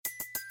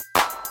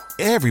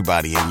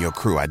Everybody in your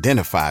crew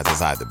identifies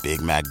as either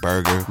Big Mac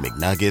Burger,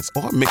 McNuggets,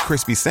 or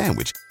McCrispy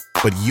Sandwich.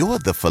 But you're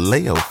the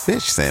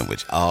Filet-O-Fish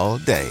Sandwich all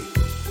day.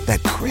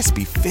 That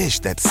crispy fish,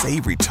 that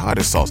savory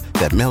tartar sauce,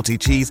 that melty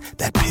cheese,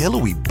 that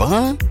pillowy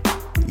bun.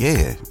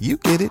 Yeah, you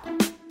get it.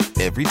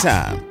 Every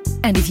time.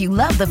 And if you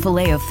love the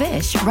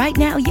Filet-O-Fish, right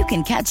now you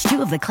can catch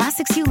two of the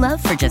classics you love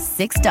for just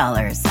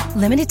 $6.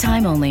 Limited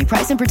time only.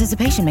 Price and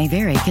participation may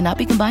vary. Cannot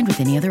be combined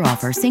with any other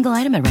offer. Single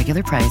item at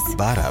regular price.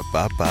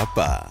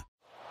 Ba-da-ba-ba-ba.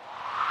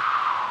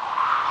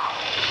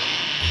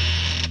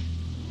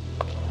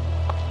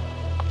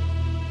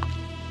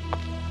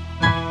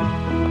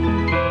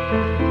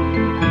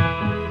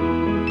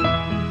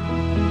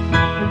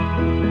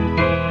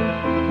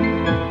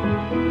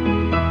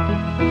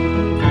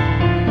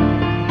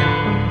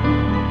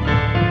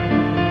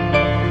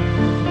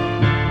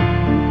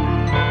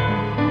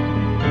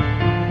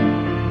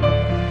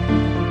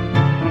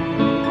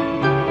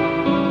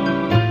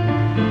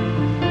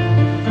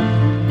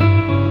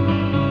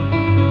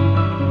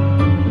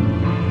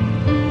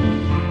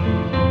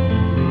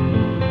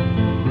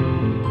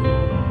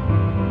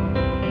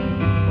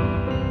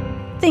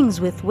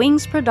 Things with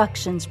Wings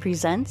Productions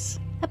presents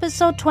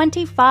episode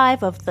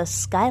 25 of the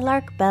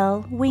Skylark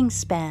Bell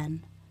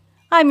Wingspan.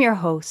 I'm your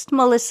host,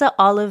 Melissa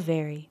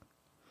Oliveri.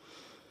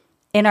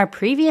 In our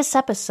previous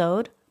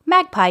episode,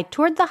 Magpie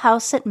toured the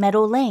house at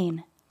Meadow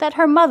Lane that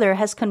her mother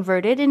has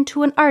converted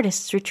into an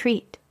artist's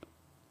retreat.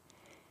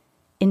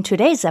 In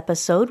today's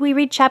episode, we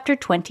read chapter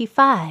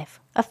 25,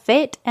 A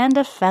Fête and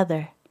a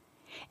Feather,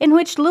 in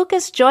which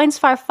Lucas joins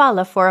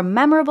Farfalla for a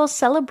memorable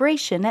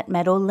celebration at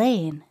Meadow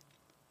Lane.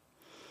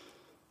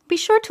 Be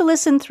sure to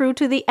listen through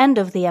to the end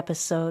of the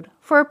episode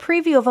for a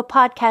preview of a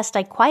podcast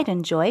I quite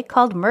enjoy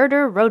called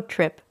Murder Road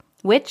Trip,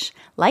 which,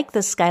 like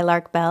the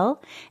Skylark Bell,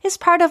 is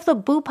part of the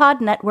BooPod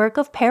network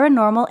of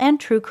paranormal and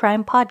true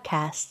crime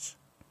podcasts.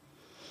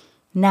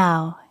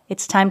 Now,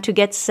 it's time to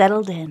get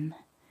settled in.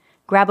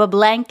 Grab a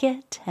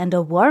blanket and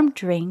a warm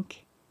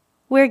drink.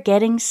 We're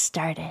getting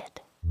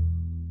started.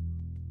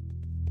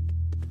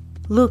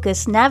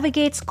 Lucas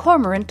navigates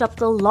Cormorant up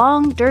the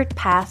long dirt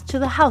path to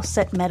the house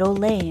at Meadow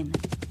Lane.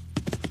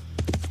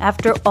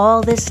 After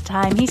all this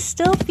time, he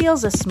still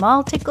feels a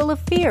small tickle of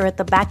fear at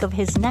the back of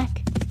his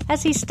neck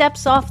as he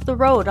steps off the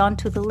road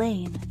onto the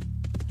lane.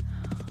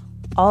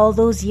 All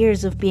those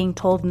years of being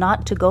told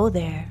not to go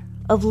there,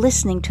 of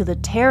listening to the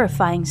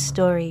terrifying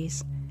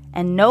stories,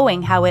 and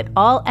knowing how it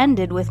all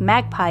ended with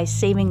Magpie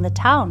saving the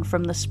town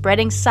from the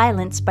spreading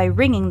silence by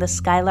ringing the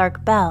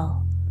Skylark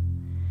Bell.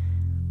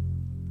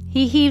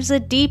 He heaves a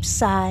deep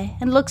sigh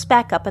and looks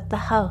back up at the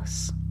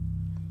house.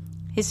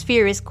 His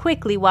fear is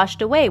quickly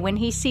washed away when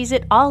he sees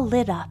it all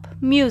lit up,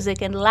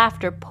 music and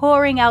laughter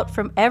pouring out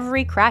from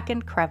every crack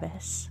and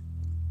crevice.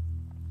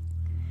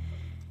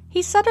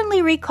 He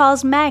suddenly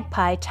recalls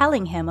Magpie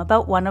telling him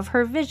about one of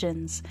her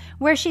visions,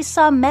 where she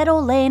saw Meadow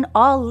Lane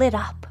all lit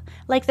up,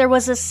 like there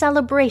was a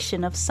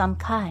celebration of some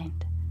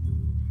kind.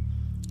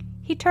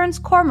 He turns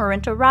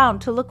Cormorant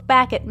around to look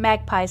back at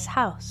Magpie's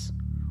house,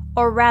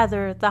 or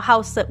rather the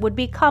house that would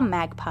become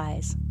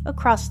Magpie's,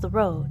 across the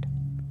road.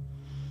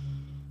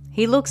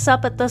 He looks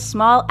up at the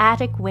small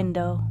attic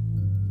window.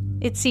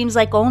 It seems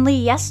like only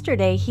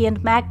yesterday he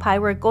and Magpie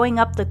were going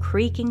up the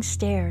creaking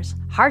stairs,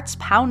 hearts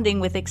pounding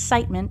with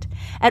excitement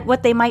at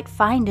what they might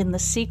find in the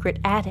secret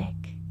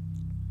attic.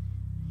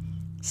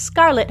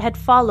 Scarlet had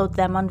followed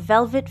them on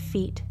velvet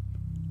feet,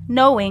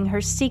 knowing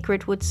her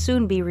secret would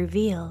soon be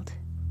revealed.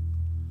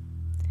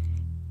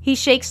 He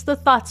shakes the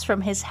thoughts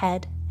from his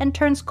head and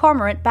turns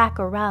Cormorant back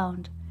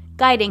around,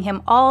 guiding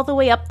him all the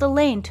way up the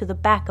lane to the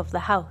back of the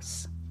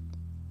house.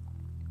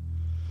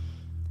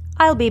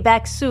 "I'll be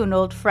back soon,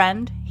 old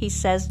friend," he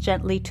says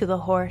gently to the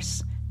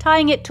horse,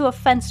 tying it to a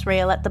fence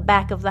rail at the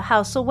back of the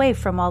house away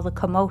from all the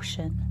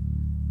commotion.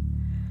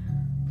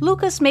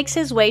 Lucas makes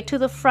his way to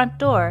the front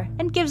door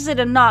and gives it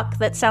a knock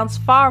that sounds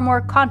far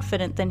more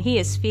confident than he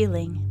is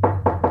feeling.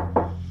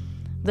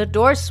 The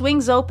door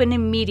swings open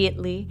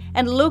immediately,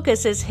 and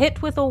Lucas is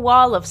hit with a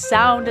wall of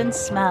sound and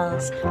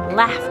smells,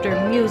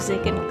 laughter,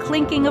 music, and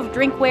clinking of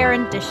drinkware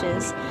and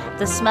dishes,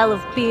 the smell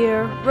of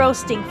beer,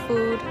 roasting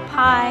food,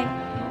 pie.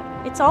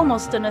 It's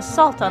almost an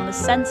assault on the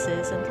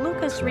senses, and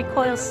Lucas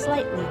recoils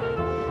slightly,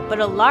 but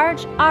a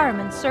large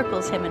arm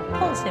encircles him and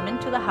pulls him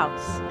into the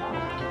house.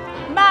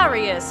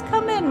 "Marius,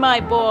 come in, my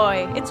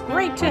boy. It's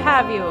great to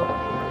have you."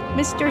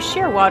 Mr.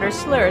 Shearwater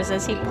slurs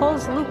as he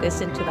pulls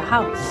Lucas into the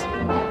house.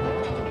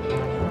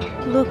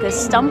 Lucas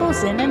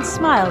stumbles in and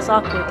smiles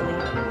awkwardly.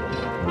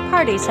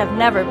 Parties have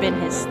never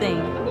been his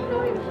thing.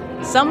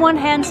 Someone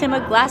hands him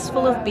a glass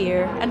full of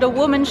beer, and a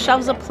woman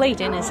shoves a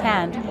plate in his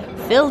hand,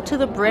 filled to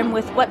the brim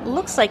with what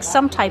looks like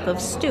some type of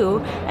stew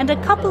and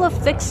a couple of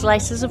thick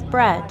slices of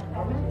bread.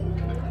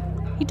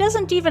 He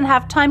doesn't even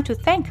have time to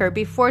thank her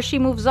before she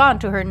moves on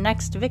to her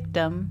next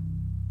victim.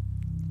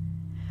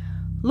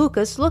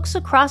 Lucas looks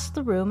across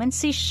the room and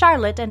sees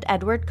Charlotte and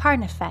Edward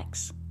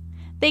Carnifex.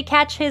 They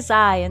catch his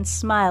eye and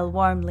smile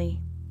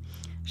warmly.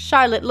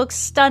 Charlotte looks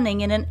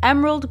stunning in an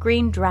emerald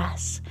green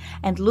dress,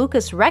 and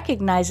Lucas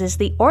recognizes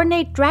the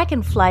ornate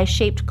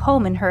dragonfly-shaped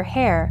comb in her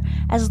hair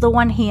as the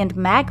one he and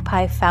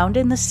Magpie found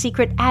in the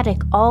secret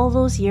attic all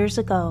those years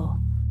ago.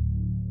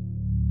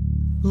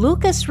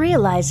 Lucas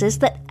realizes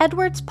that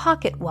Edward's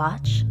pocket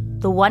watch,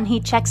 the one he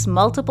checks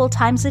multiple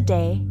times a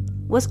day,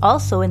 was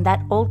also in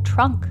that old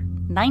trunk,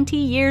 90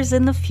 years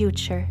in the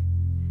future.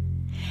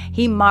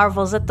 He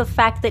marvels at the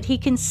fact that he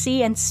can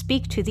see and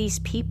speak to these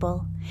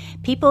people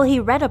he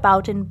read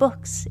about in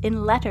books,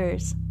 in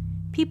letters,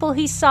 people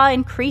he saw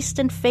in creased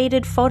and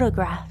faded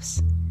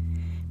photographs,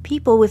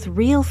 people with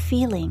real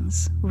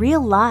feelings,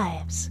 real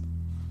lives.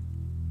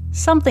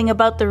 Something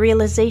about the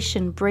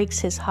realization breaks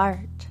his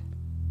heart.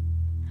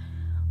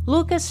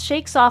 Lucas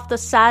shakes off the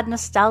sad,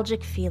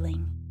 nostalgic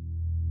feeling.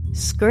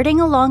 Skirting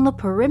along the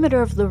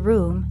perimeter of the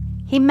room,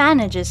 he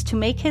manages to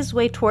make his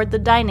way toward the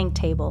dining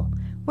table,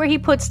 where he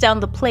puts down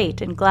the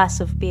plate and glass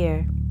of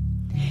beer.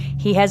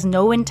 He has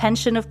no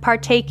intention of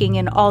partaking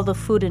in all the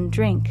food and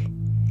drink.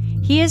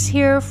 He is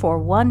here for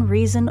one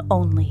reason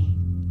only.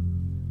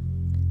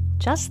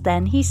 Just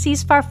then he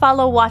sees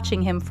Farfalla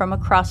watching him from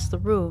across the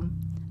room,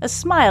 a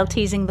smile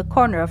teasing the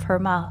corner of her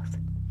mouth.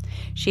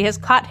 She has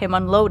caught him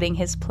unloading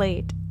his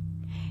plate.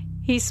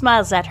 He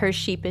smiles at her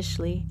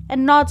sheepishly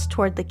and nods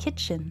toward the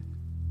kitchen.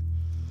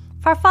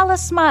 Farfalla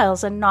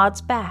smiles and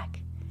nods back,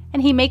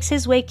 and he makes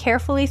his way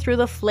carefully through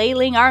the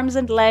flailing arms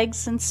and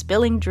legs and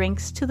spilling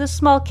drinks to the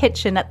small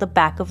kitchen at the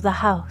back of the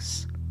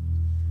house.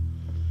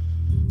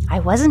 "I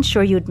wasn't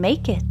sure you'd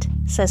make it,"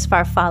 says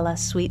Farfalla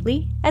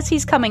sweetly as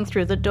he's coming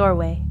through the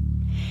doorway.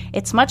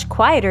 It's much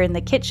quieter in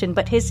the kitchen,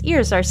 but his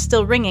ears are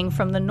still ringing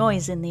from the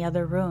noise in the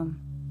other room.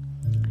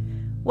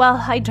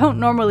 "Well, I don't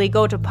normally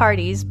go to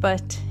parties,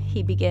 but,"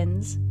 he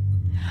begins.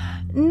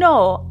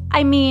 "No,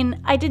 I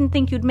mean, I didn't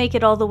think you'd make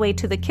it all the way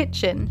to the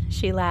kitchen,"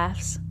 she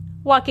laughs,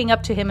 walking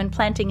up to him and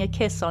planting a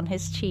kiss on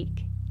his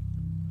cheek.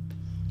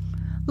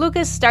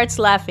 Lucas starts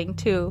laughing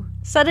too,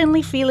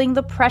 suddenly feeling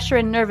the pressure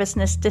and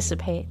nervousness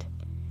dissipate.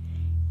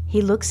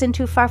 He looks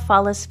into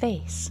Farfalla's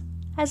face,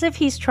 as if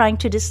he's trying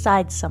to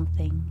decide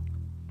something.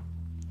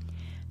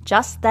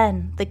 Just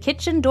then, the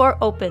kitchen door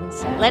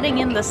opens, letting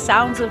in the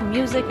sounds of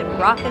music and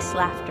raucous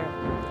laughter.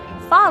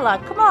 "Falla,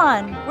 come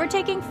on, we're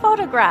taking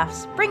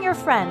photographs. Bring your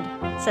friend,"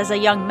 says a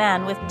young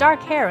man with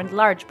dark hair and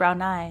large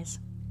brown eyes.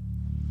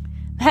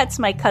 "That's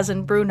my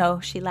cousin Bruno,"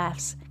 she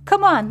laughs.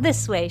 "Come on,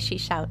 this way," she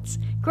shouts,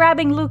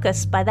 grabbing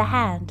Lucas by the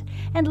hand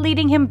and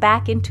leading him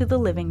back into the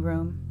living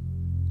room.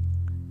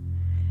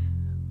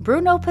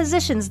 Bruno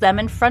positions them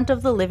in front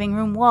of the living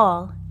room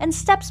wall and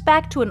steps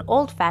back to an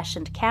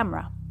old-fashioned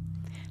camera.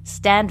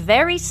 "Stand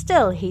very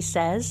still," he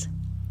says.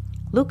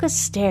 Lucas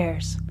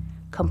stares,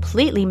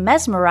 completely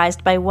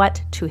mesmerized by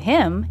what, to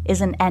him, is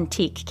an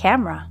antique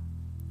camera.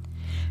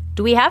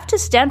 "Do we have to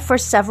stand for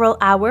several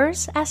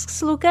hours?"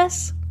 asks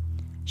Lucas.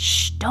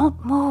 "Shh,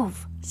 don't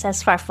move,"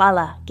 says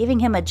Farfalla, giving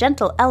him a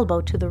gentle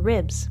elbow to the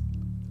ribs.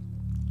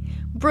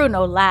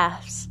 Bruno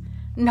laughs.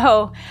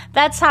 "No,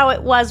 that's how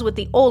it was with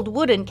the old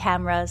wooden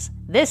cameras.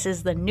 This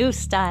is the new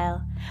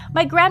style.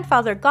 My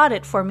grandfather got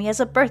it for me as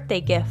a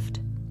birthday gift."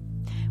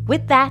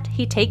 With that,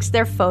 he takes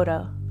their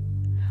photo.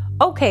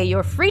 "Okay,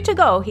 you're free to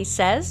go," he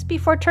says,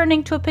 before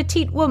turning to a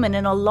petite woman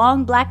in a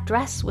long black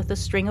dress with a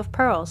string of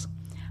pearls.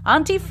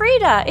 "Auntie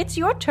Frida, it's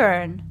your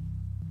turn."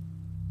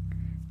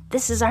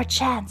 "This is our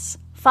chance.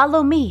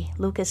 Follow me,"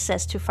 Lucas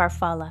says to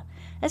Farfalla,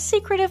 a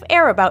secretive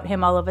air about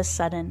him all of a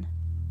sudden.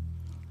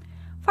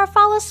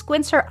 Farfalla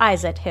squints her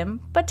eyes at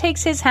him, but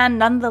takes his hand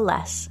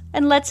nonetheless,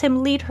 and lets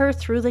him lead her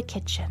through the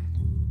kitchen.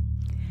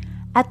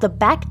 At the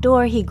back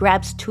door he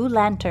grabs 2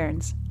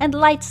 lanterns and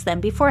lights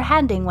them before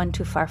handing one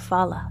to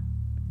Farfalla.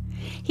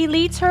 He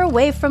leads her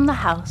away from the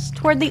house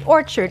toward the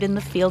orchard in the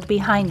field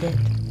behind it.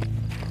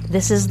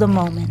 This is the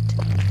moment.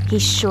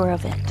 He's sure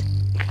of it.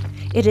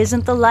 It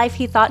isn't the life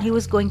he thought he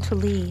was going to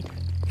lead,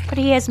 but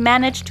he has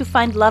managed to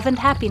find love and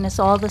happiness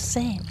all the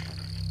same.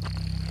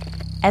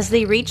 As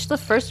they reach the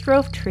first row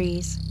of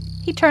trees,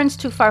 he turns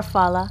to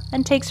Farfalla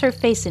and takes her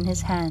face in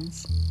his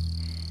hands.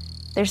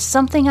 "There's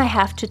something I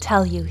have to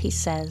tell you," he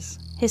says,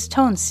 his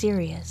tone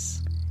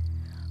serious.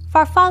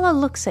 Farfalla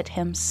looks at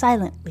him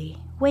silently,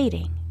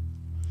 waiting.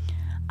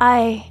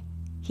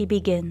 He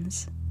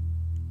begins,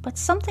 but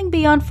something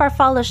beyond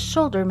Farfalla's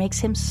shoulder makes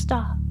him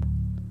stop.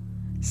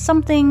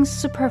 Something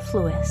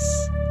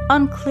superfluous,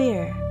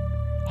 unclear,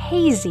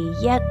 hazy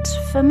yet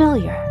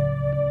familiar.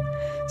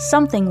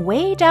 Something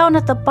way down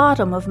at the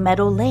bottom of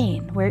Meadow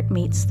Lane where it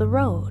meets the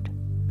road.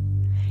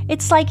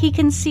 It's like he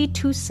can see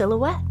 2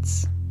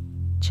 silhouettes.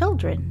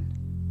 Children.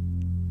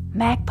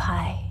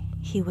 "Magpie,"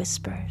 he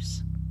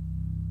whispers.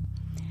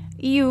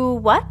 "You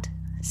what?"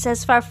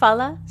 says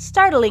Farfalla,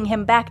 startling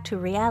him back to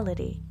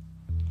reality.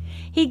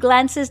 He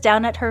glances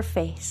down at her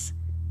face,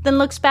 then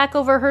looks back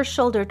over her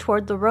shoulder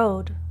toward the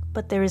road,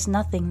 but there is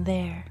nothing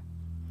there.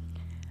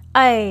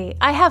 I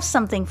have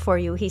something for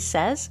you," he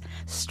says,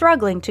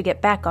 struggling to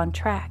get back on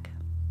track.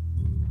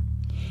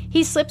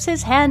 He slips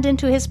his hand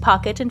into his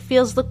pocket and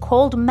feels the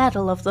cold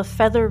metal of the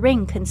feather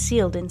ring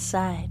concealed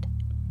inside.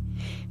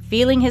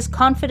 Feeling his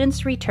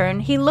confidence return,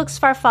 he looks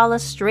Farfalla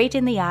straight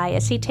in the eye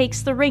as he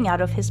takes the ring out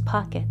of his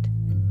pocket.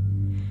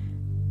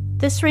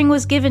 "This ring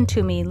was given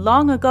to me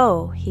long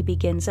ago," he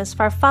begins as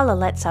Farfalla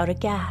lets out a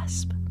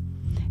gasp.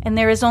 "And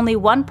there is only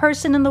one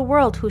person in the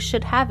world who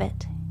should have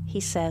it," he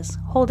says,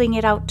 holding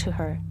it out to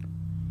her.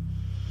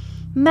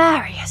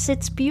 "Marius,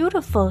 it's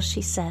beautiful,"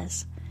 she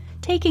says,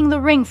 taking the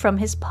ring from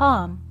his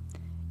palm.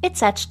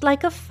 "It's etched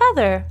like a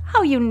feather.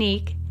 How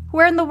unique.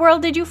 Where in the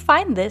world did you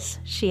find this?"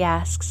 she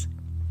asks.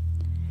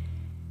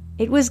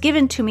 "It was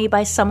given to me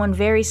by someone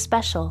very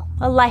special,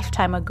 a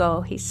lifetime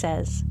ago," he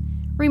says,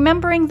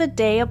 remembering the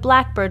day a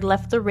blackbird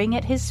left the ring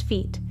at his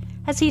feet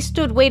as he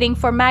stood waiting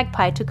for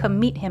Magpie to come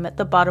meet him at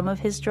the bottom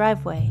of his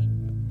driveway.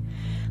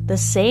 The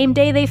same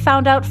day they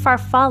found out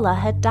Farfalla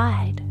had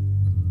died.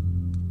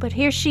 But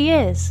here she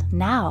is,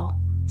 now,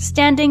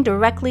 standing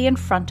directly in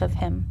front of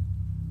him.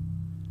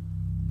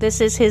 This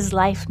is his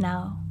life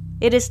now.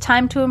 It is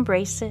time to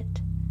embrace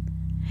it.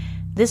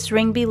 "This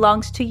ring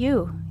belongs to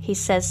you," he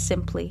says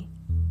simply.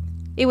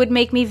 "It would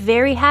make me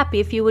very happy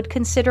if you would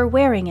consider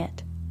wearing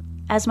it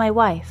as my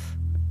wife."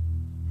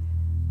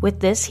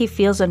 With this, he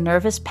feels a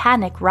nervous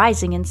panic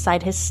rising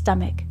inside his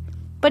stomach,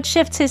 but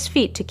shifts his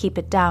feet to keep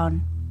it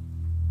down.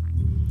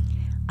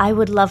 "I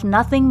would love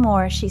nothing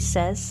more," she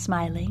says,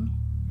 smiling.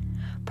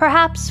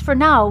 "Perhaps for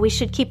now we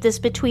should keep this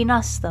between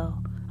us, though,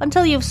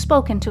 until you've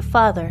spoken to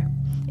Father.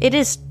 It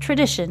is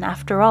tradition,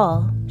 after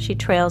all," she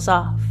trails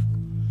off.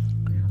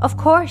 "Of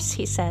course,"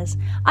 he says.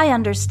 "I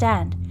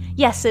understand.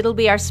 Yes, it'll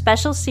be our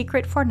special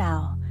secret for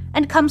now.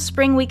 And come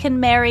spring we can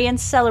marry and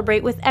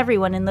celebrate with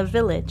everyone in the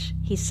village,"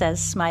 he says,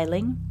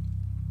 smiling.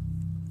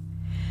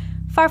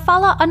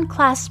 Farfalla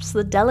unclasps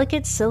the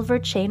delicate silver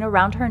chain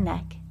around her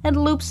neck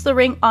and loops the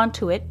ring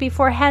onto it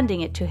before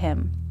handing it to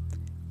him.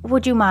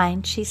 "Would you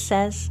mind?" she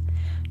says,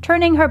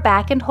 turning her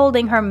back and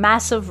holding her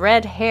massive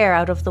red hair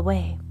out of the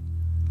way.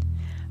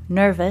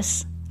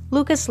 Nervous,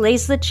 Lucas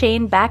lays the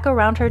chain back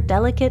around her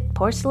delicate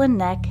porcelain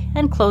neck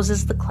and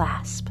closes the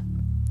clasp.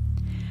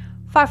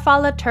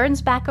 Farfalla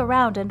turns back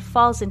around and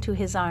falls into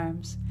his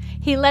arms.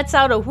 He lets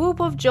out a whoop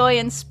of joy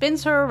and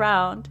spins her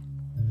around.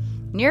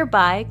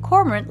 Nearby,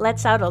 Cormorant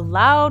lets out a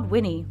loud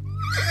whinny.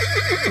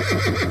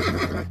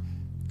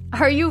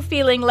 "Are you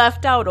feeling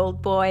left out,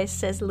 old boy?"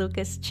 says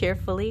Lucas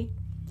cheerfully.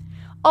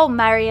 "Oh,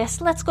 Marius,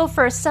 let's go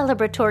for a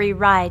celebratory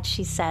ride,"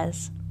 she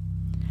says.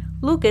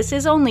 Lucas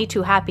is only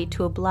too happy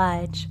to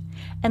oblige,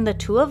 and the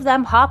two of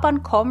them hop on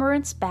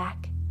Cormorant's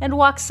back and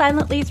walk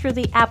silently through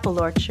the apple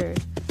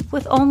orchard,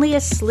 with only a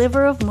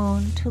sliver of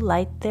moon to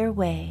light their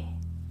way.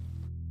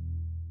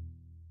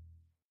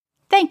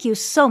 Thank you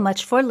so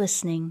much for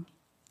listening.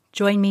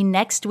 Join me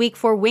next week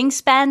for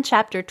Wingspan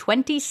Chapter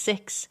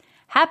 26,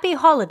 Happy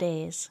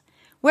Holidays,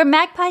 where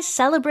Magpie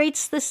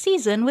celebrates the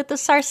season with the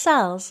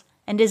Sarcelles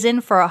and is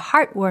in for a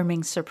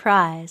heartwarming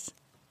surprise.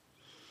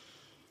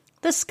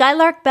 The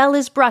Skylark Bell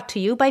is brought to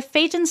you by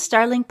Fête and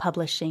Starling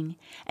Publishing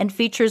and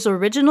features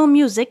original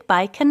music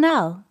by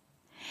Canal.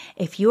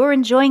 If you are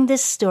enjoying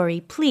this story,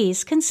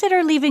 please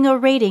consider leaving a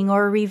rating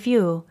or a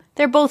review.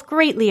 They're both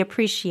greatly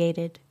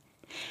appreciated.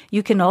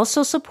 You can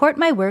also support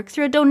my work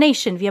through a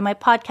donation via my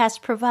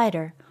podcast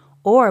provider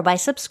or by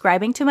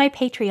subscribing to my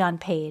Patreon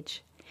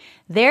page.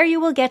 There you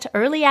will get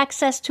early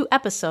access to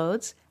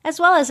episodes, as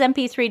well as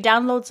MP3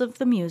 downloads of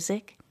the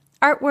music,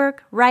 artwork,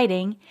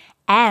 writing,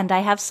 and I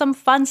have some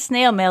fun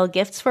snail mail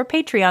gifts for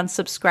Patreon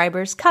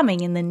subscribers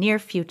coming in the near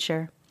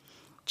future.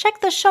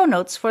 Check the show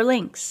notes for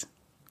links.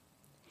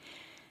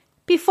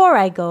 Before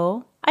I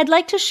go, I'd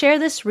like to share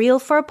this reel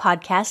for a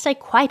podcast I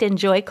quite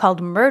enjoy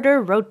called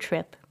Murder Road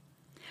Trip.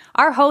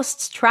 Our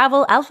hosts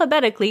travel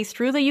alphabetically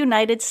through the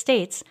United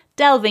States,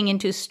 delving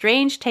into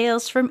strange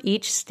tales from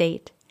each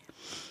state.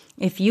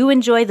 If you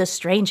enjoy the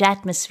strange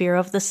atmosphere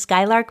of the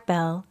Skylark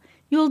Bell,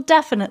 you'll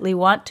definitely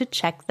want to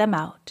check them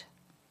out.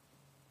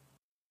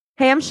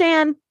 Hey, I'm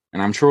Shan.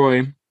 And I'm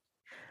Troy.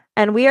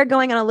 And we are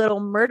going on a little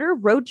murder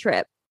road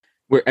trip,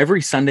 where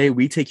every Sunday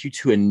we take you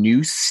to a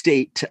new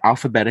state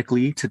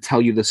alphabetically to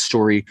tell you the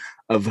story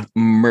of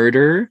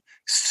murder,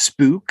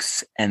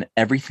 spooks, and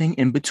everything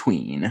in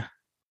between.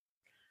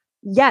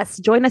 Yes,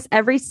 join us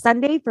every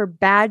Sunday for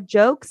bad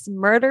jokes,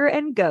 murder,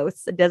 and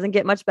ghosts. It doesn't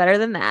get much better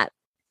than that.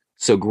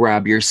 So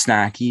grab your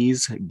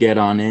snackies, get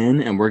on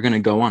in, and we're going to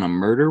go on a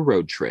murder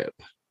road trip.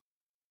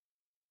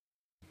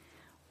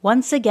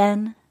 Once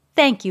again,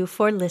 thank you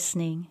for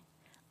listening.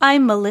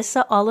 I'm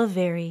Melissa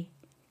Oliveri,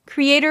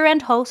 creator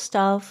and host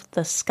of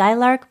the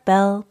Skylark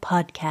Bell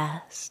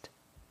podcast.